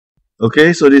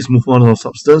Okay, so this movement of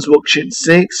substance, worksheet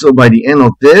 6. So by the end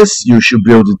of this, you should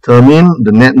be able to determine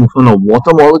the net movement of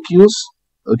water molecules,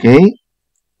 okay,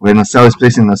 when a cell is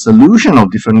placed in a solution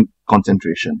of different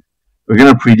concentration. We're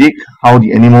going to predict how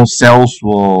the animal cells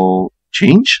will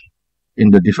change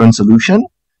in the different solution.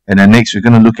 And then next, we're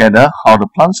going to look at how the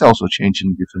plant cells will change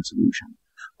in different solution.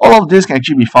 All of this can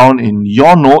actually be found in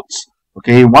your notes.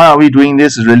 Okay, why are we doing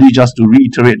this? Is really just to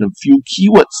reiterate a few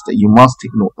keywords that you must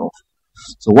take note of.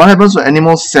 So what happens to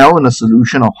animal cell in a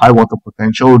solution of high water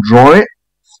potential? Draw it.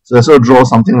 So let's draw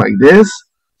something like this.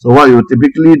 So what you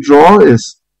typically draw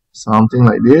is something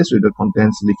like this with the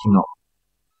contents leaking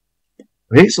out.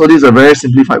 Okay, so this is a very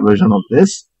simplified version of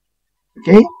this.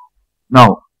 Okay,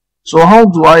 now, so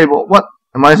what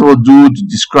am I supposed to do to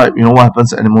describe, what happens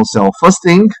to animal cell? First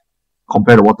thing,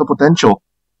 compare the water potential,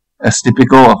 as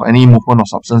typical of any movement of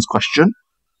substance question.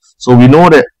 So we know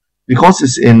that because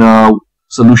it's in a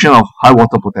solution of high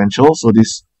water potential, so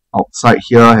this outside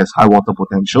here has high water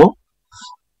potential.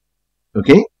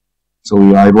 Okay, so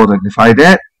we are able to identify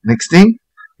that. Next thing,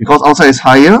 because outside is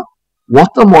higher,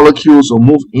 water molecules will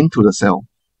move into the cell.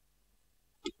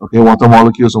 Okay, water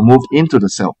molecules will move into the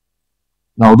cell.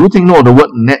 Now, do take note of the word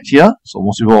net here. So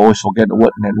most people always forget the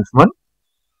word net movement.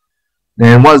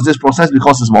 Then what is this process?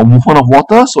 Because it's about movement of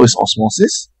water, so it's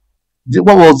osmosis.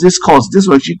 What will this cause? This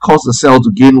will actually cause the cell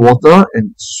to gain water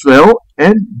and swell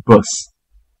and burst.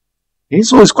 Okay,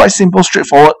 so it's quite simple,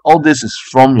 straightforward. All this is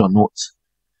from your notes.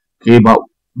 Okay, but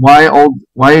why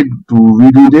do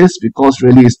we do this? Because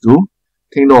really is to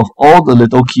take note of all the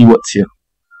little keywords here.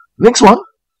 Next one,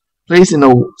 place in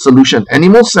a solution,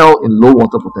 animal cell in low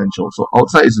water potential. So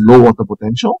outside is low water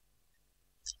potential.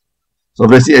 So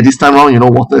obviously at this time around,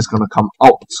 water is going to come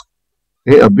out.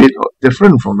 Okay, a bit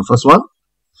different from the first one.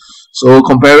 So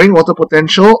comparing water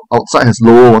potential, outside has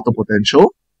lower water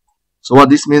potential. So what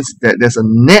this means is that there's a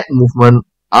net movement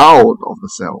out of the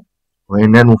cell. Okay,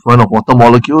 net movement of water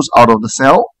molecules out of the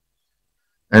cell.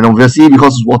 And obviously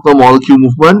because it's water molecule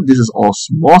movement, this is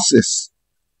osmosis.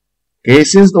 Okay,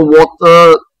 since the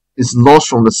water is lost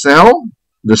from the cell,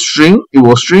 it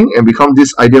will shrink and become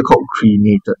this idea called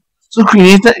crenated. So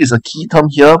crenated is a key term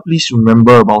here. Please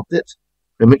remember about it.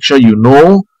 And make sure you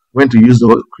know when to use the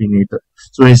word crenated.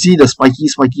 So when you see the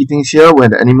spiky things here,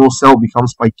 when the animal cell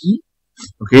becomes spiky,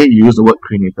 okay, you use the word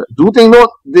crenated. Do take note,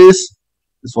 this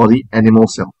is for the animal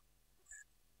cell.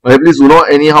 But please do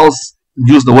not anyhow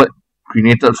use the word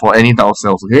crenated for any type of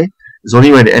cells, okay? It's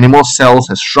only when the animal cells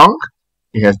has shrunk,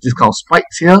 it has this kind of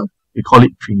spikes here, we call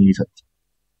it crenated.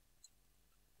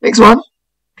 Next one,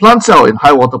 plant cell in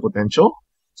high water potential.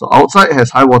 So outside has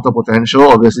high water potential,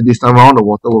 obviously this time around the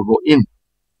water will go in.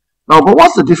 Now, but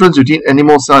what's the difference between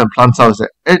animal cell and plant cells?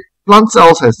 That plant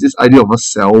cells has this idea of a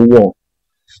cell wall.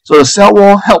 So the cell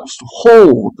wall helps to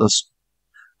hold the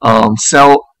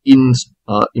cell in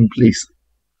place.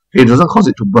 Okay, it doesn't cause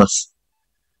it to burst.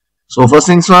 So first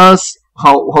things first,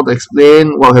 how to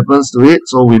explain what happens to it.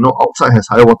 So we know outside has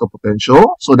high water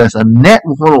potential. So there's a net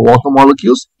movement of water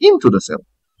molecules into the cell.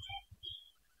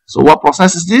 So what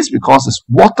process is this? Because it's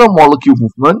water molecule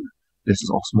movement, this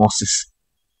is osmosis.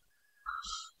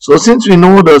 So since we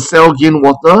know the cell gain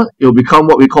water, it will become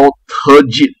what we call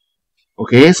turgid.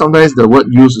 Okay, sometimes the word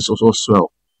used is also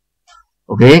swell.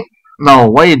 Okay, now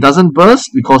why it doesn't burst?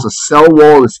 Because the cell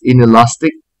wall is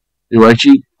inelastic. It will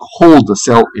actually hold the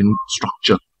cell in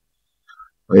structure.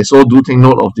 Okay, so do take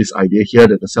note of this idea here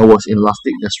that the cell wall is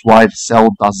inelastic. That's why the cell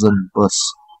doesn't burst.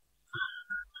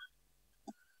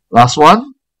 Last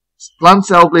one, plant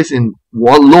cell placed in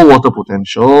low water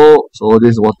potential. So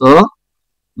this water.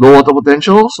 Low water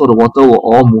potential, so the water will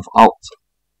all move out.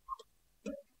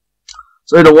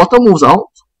 So if the water moves out,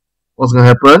 what's going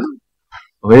to happen?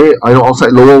 Okay,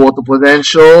 outside lower water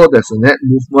potential, there's a net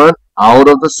movement out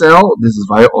of the cell. This is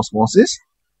via osmosis.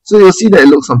 So you'll see that it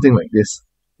looks something like this.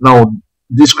 Now,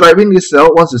 describing this cell,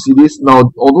 once you see this, now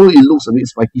although it looks a bit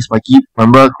spiky,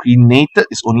 remember crenated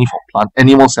is only for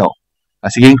animal cell.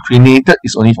 As again, crenated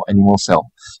is only for animal cell.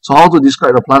 So how to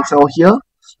describe the plant cell here?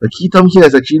 The key term here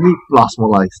is actually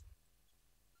plasmolized.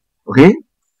 Okay?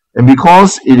 And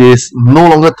because it is no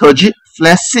longer turgid,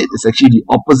 flaccid is actually the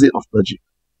opposite of turgid.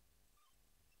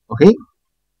 Okay?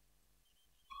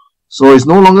 So it's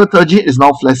no longer turgid, it's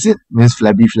now flaccid, means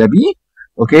flabby.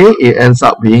 Okay? It ends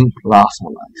up being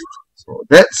plasmolized. So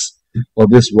that's for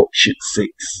this worksheet 6.